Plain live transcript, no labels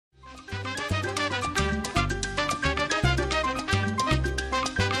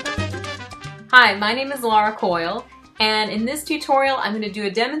Hi, my name is Laura Coyle, and in this tutorial I'm going to do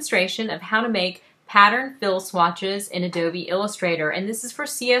a demonstration of how to make pattern fill swatches in Adobe Illustrator, and this is for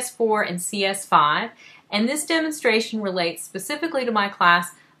CS4 and CS5, and this demonstration relates specifically to my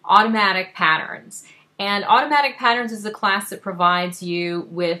class Automatic Patterns. And Automatic Patterns is a class that provides you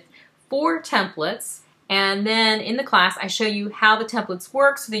with 4 templates, and then in the class I show you how the templates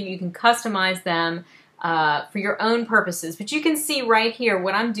work so that you can customize them for your own purposes. But you can see right here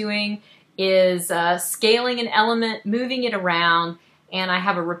what I'm doing is scaling an element, moving it around, and I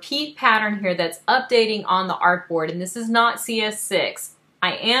have a repeat pattern here that's updating on the artboard, and this is not CS6.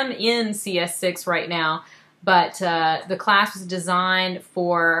 I am in CS6 right now, but the class was designed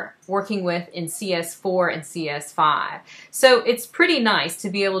for working with in CS4 and CS5. So it's pretty nice to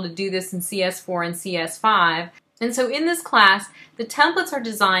be able to do this in CS4 and CS5. And so in this class, the templates are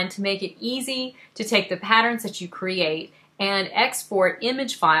designed to make it easy to take the patterns that you create and export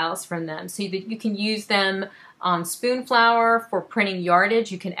image files from them so that you can use them on Spoonflower for printing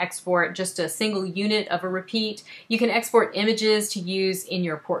yardage. You can export just a single unit of a repeat. You can export images to use in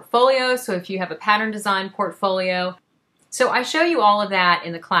your portfolio, so if you have a pattern design portfolio. So I show you all of that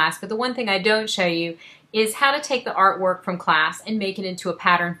in the class, but the one thing I don't show you is how to take the artwork from class and make it into a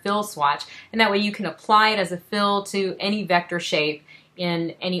pattern fill swatch, and that way you can apply it as a fill to any vector shape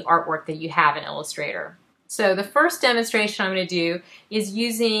in any artwork that you have in Illustrator. So the first demonstration I'm going to do is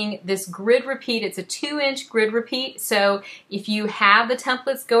using this grid repeat. It's a 2-inch grid repeat, so if you have the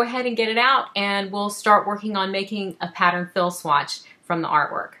templates, go ahead and get it out and we'll start working on making a pattern fill swatch from the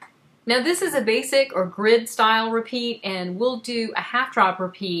artwork. Now this is a basic or grid style repeat, and we'll do a half drop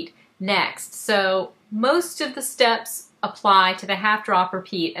repeat next. So most of the steps apply to the half drop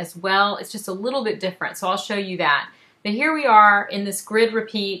repeat as well. It's just a little bit different, so I'll show you that. But here we are in this grid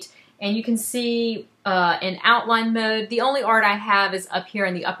repeat, and you can see in outline mode, the only art I have is up here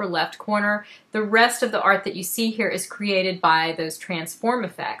in the upper left corner. The rest of the art that you see here is created by those transform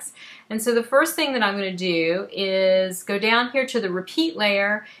effects. And so the first thing that I'm going to do is go down here to the repeat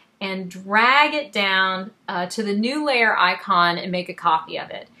layer and drag it down to the new layer icon and make a copy of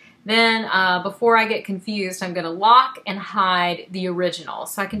it. Then before I get confused, I'm going to lock and hide the original,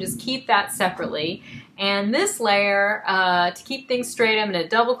 so I can just keep that separately. And this layer, to keep things straight, I'm going to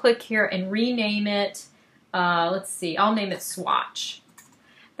double click here and rename it, let's see, I'll name it Swatch.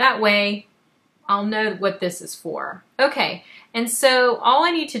 That way I'll know what this is for. Okay, and so all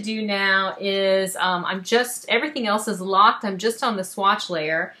I need to do now is everything else is locked, I'm just on the swatch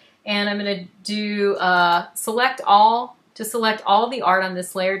layer, and I'm going to do select all the art on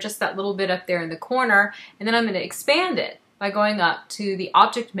this layer, just that little bit up there in the corner, and then I'm going to expand it by going up to the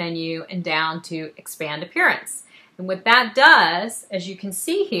Object menu and down to Expand Appearance. And what that does, as you can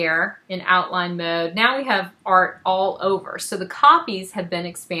see here in outline mode, now we have art all over. So the copies have been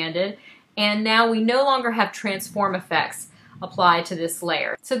expanded, and now we no longer have transform effects applied to this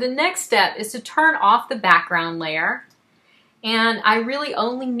layer. So the next step is to turn off the background layer, and I really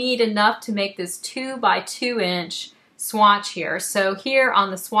only need enough to make this 2 by 2 inch swatch here. So here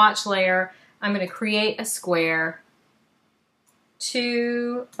on the swatch layer, I'm going to create a square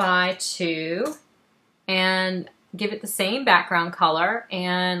 2 by 2 and give it the same background color,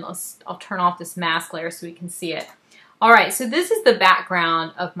 and I'll turn off this mask layer so we can see it. Alright, so this is the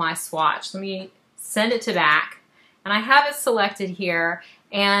background of my swatch. Let me send it to back, and I have it selected here,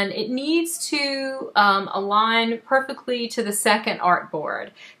 and it needs to align perfectly to the second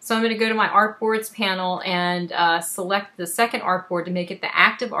artboard. So I'm going to go to my artboards panel and select the second artboard to make it the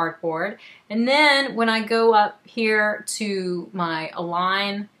active artboard. And then when I go up here to my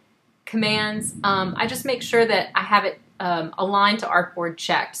align commands, I just make sure that I have it aligned to artboard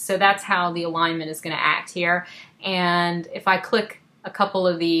checked. So that's how the alignment is going to act here. And if I click a couple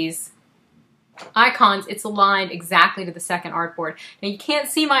of these icons, it's aligned exactly to the second artboard. Now you can't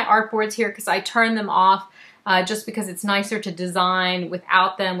see my artboards here because I turned them off just because it's nicer to design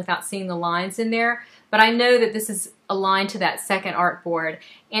without them, without seeing the lines in there. But I know that this is aligned to that second artboard.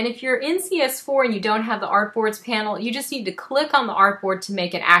 And if you're in CS4 and you don't have the artboards panel, you just need to click on the artboard to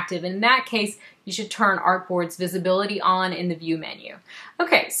make it active. And in that case, you should turn artboard's visibility on in the view menu.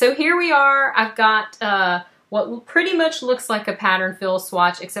 Okay, so here we are. I've got what pretty much looks like a pattern fill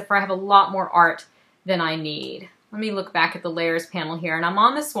swatch, except for I have a lot more art than I need. Let me look back at the layers panel here, and I'm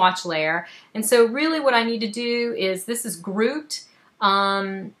on the swatch layer, and so really what I need to do is, this is grouped,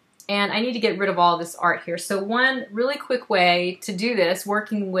 and I need to get rid of all this art here. So one really quick way to do this,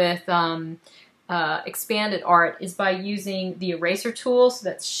 working with expanded art, is by using the eraser tool. So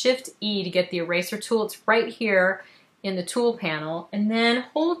that's Shift E to get the eraser tool. It's right here in the tool panel, and then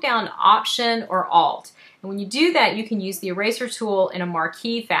hold down Option or Alt. And when you do that, you can use the eraser tool in a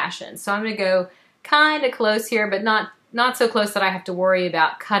marquee fashion. So I'm going to go kind of close here, but not so close that I have to worry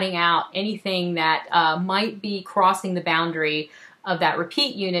about cutting out anything that might be crossing the boundary of that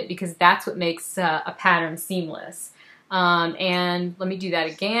repeat unit, because that's what makes a pattern seamless. And let me do that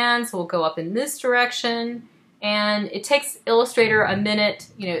again. So we'll go up in this direction, and it takes Illustrator a minute.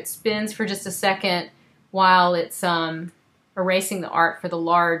 You know, it spins for just a second while it's erasing the art for the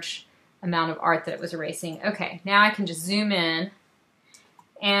large amount of art that it was erasing. Okay, now I can just zoom in,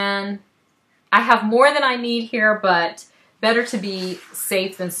 and I have more than I need here, but better to be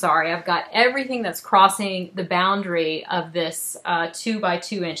safe than sorry. I've got everything that's crossing the boundary of this 2 by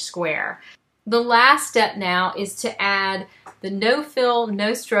 2 inch square. The last step now is to add the no fill,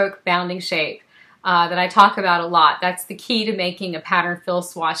 no stroke bounding shape that I talk about a lot. That's the key to making a pattern fill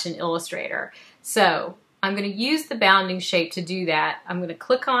swatch in Illustrator. So I'm going to use the bounding shape to do that. I'm going to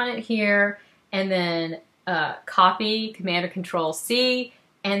click on it here, and then copy, Command or Control C,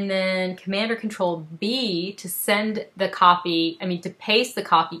 and then Command or Control B to send the copy, to paste the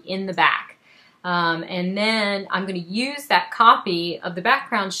copy in the back. And then I'm going to use that copy of the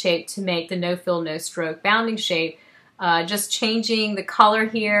background shape to make the no fill, no stroke bounding shape, just changing the color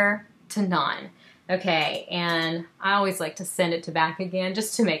here to none. Okay, and I always like to send it to back again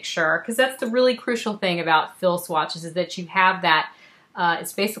just to make sure, because that's the really crucial thing about fill swatches, is that you have that,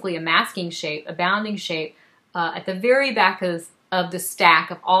 it's basically a masking shape, a bounding shape, at the very back of the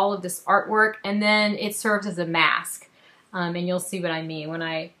stack of all of this artwork, and then it serves as a mask. And you'll see what I mean. When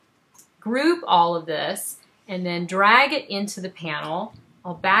I group all of this and then drag it into the panel,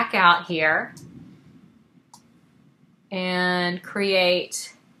 I'll back out here and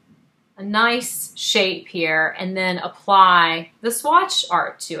create a nice shape here, and then apply the swatch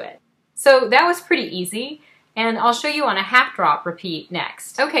art to it. So that was pretty easy, and I'll show you on a half drop repeat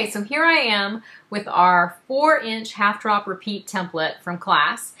next. Okay, so here I am with our 4-inch half drop repeat template from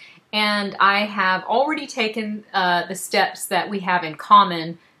class, and I have already taken the steps that we have in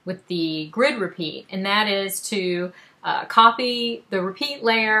common with the grid repeat, and that is to copy the repeat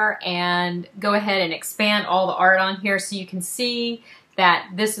layer and go ahead and expand all the art on here so you can see that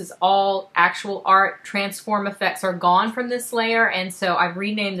this is all actual art. Transform effects are gone from this layer, and so I've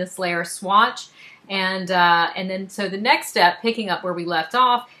renamed this layer Swatch. And then so the next step, picking up where we left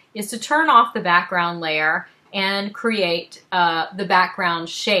off, is to turn off the background layer and create the background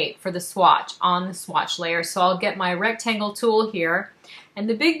shape for the swatch on the swatch layer. So I'll get my rectangle tool here, and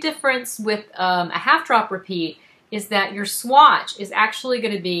the big difference with a half drop repeat is that your swatch is actually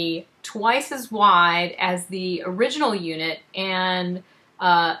going to be twice as wide as the original unit and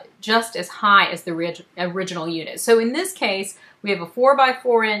just as high as the original unit. So in this case, we have a 4 by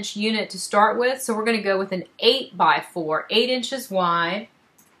 4 inch unit to start with, so we're going to go with an 8 by 4, 8 inches wide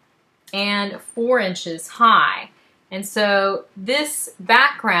and 4 inches high. And so this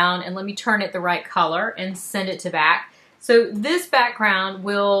background, and let me turn it the right color and send it to back. So this background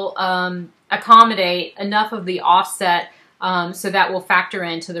will accommodate enough of the offset so that will factor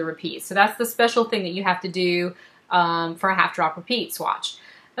into the repeat. So that's the special thing that you have to do for a half drop repeat swatch.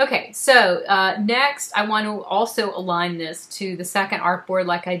 Okay, so next I want to also align this to the second artboard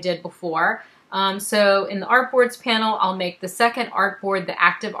like I did before. So in the artboards panel, I'll make the second artboard the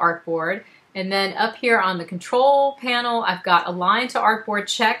active artboard. And then up here on the control panel, I've got align to artboard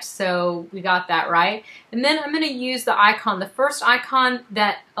checked, so we got that right. And then I'm going to use the icon, the first icon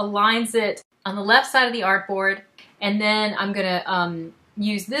that aligns it on the left side of the artboard. And then I'm going to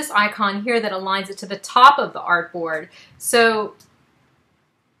use this icon here that aligns it to the top of the artboard. So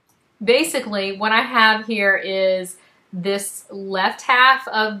basically what I have here is this left half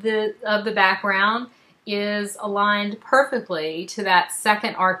of the background is aligned perfectly to that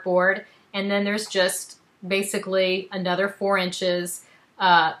second artboard, and then there's just basically another 4 inches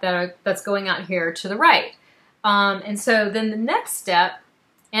that's going out here to the right. And so then the next step,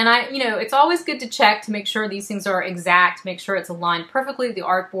 and it's always good to check to make sure these things are exact, make sure it's aligned perfectly with the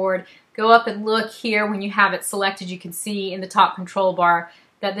artboard. Go up and look here when you have it selected. You can see in the top control bar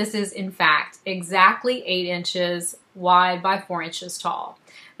that this is in fact exactly 8 inches wide by 4 inches tall.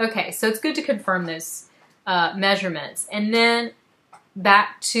 Okay, so it's good to confirm those measurements. And then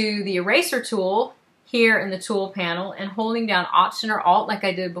back to the eraser tool here in the tool panel, and holding down Option or Alt like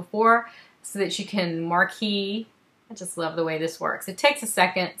I did before so that you can marquee. I just love the way this works. It takes a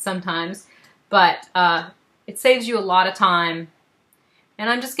second sometimes, but it saves you a lot of time. And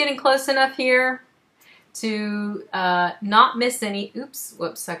I'm just getting close enough here to not miss any. Oops,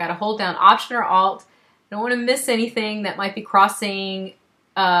 whoops, I gotta hold down Option or Alt. I don't want to miss anything that might be crossing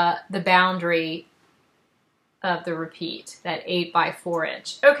the boundary of the repeat, that 8 by 4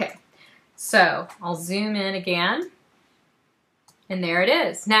 inch. Okay, So I'll zoom in again, and there it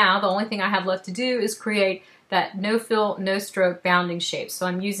is. Now the only thing I have left to do is create that no fill, no stroke bounding shape. So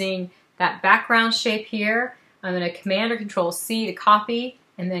I'm using that background shape here. I'm going to Command or Control C to copy,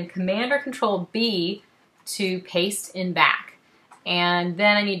 and then Command or Control B to paste in back. And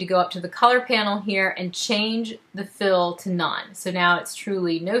then I need to go up to the color panel here and change the fill to none. So now it's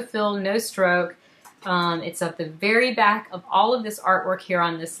truly no fill, no stroke. It's at the very back of all of this artwork here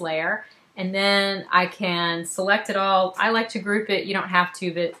on this layer. And then I can select it all. I like to group it. You don't have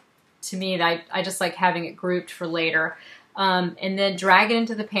to, but to me, I just like having it grouped for later. And then drag it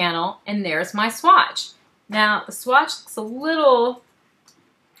into the panel, and there's my swatch. Now, the swatch looks a little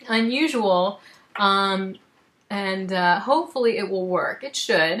unusual, and hopefully it will work. It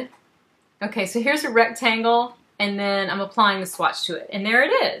should. Okay, so here's a rectangle, and then I'm applying the swatch to it, and there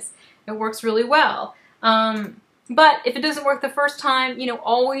it is. It works really well. But if it doesn't work the first time, you know,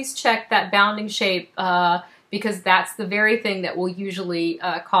 always check that bounding shape because that's the very thing that will usually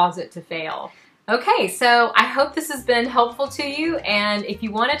cause it to fail. Okay, so I hope this has been helpful to you, and if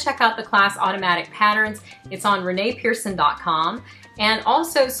you want to check out the class Automatic Patterns, it's on reneepearson.com, and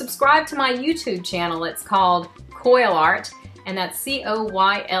also subscribe to my YouTube channel. It's called Coyle Art, and that's C-O-Y-L-E-A-R-T,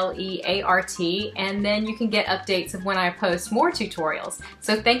 and then you can get updates of when I post more tutorials.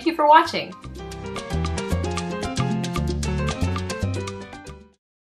 So thank you for watching.